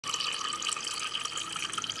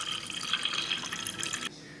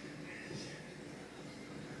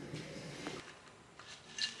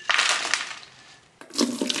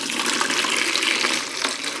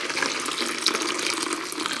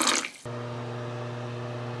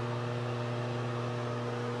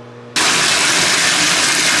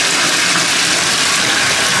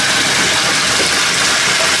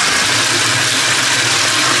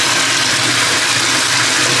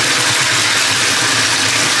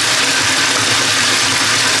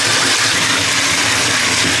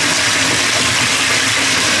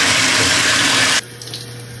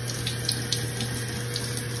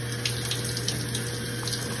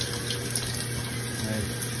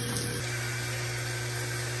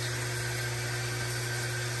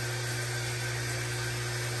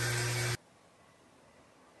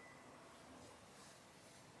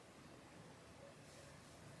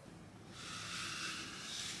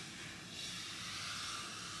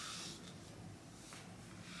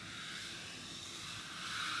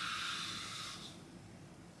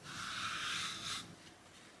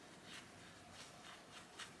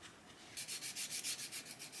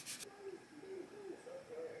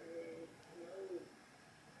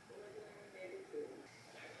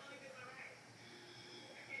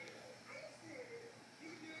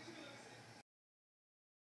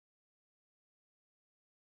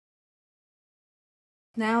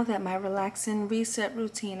Now that my relaxing reset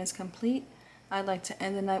routine is complete, I'd like to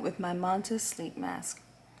end the night with my Manta sleep mask.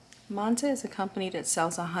 Manta is a company that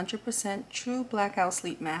sells 100% true blackout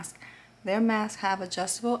sleep mask. Their masks have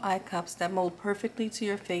adjustable eye cups that mold perfectly to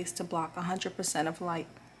your face to block 100% of light.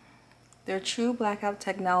 Their true blackout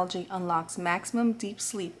technology unlocks maximum deep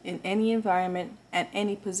sleep in any environment at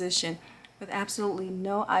any position with absolutely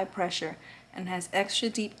no eye pressure, and has extra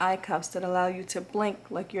deep eye cups that allow you to blink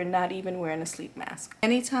like you're not even wearing a sleep mask.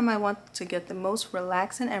 Anytime I want to get the most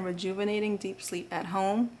relaxing and rejuvenating deep sleep at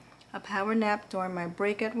home, a power nap during my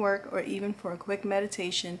break at work, or even for a quick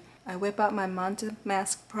meditation, I whip out my Manta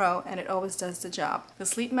Mask Pro and it always does the job. The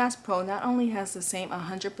Sleep Mask Pro not only has the same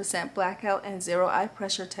 100% blackout and zero eye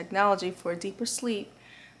pressure technology for deeper sleep,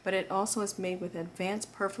 but it also is made with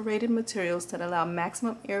advanced perforated materials that allow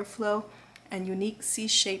maximum airflow and unique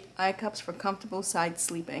C-shaped eye cups for comfortable side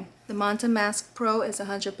sleeping. The Manta Mask Pro is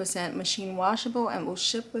 100% machine washable and will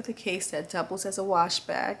ship with a case that doubles as a wash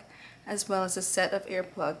bag, as well as a set of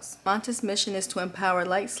earplugs. Manta's mission is to empower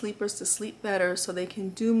light sleepers to sleep better so they can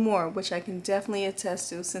do more, which I can definitely attest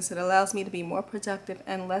to since it allows me to be more productive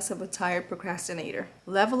and less of a tired procrastinator.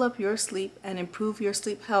 Level up your sleep and improve your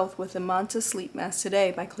sleep health with the Manta Sleep Mask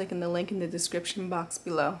today by clicking the link in the description box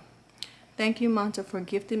below. Thank you, Manta, for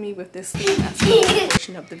gifting me with this sleep mask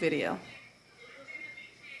portion of the video.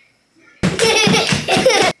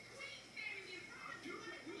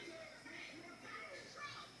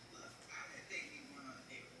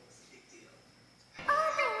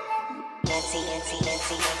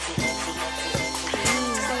 Nancy.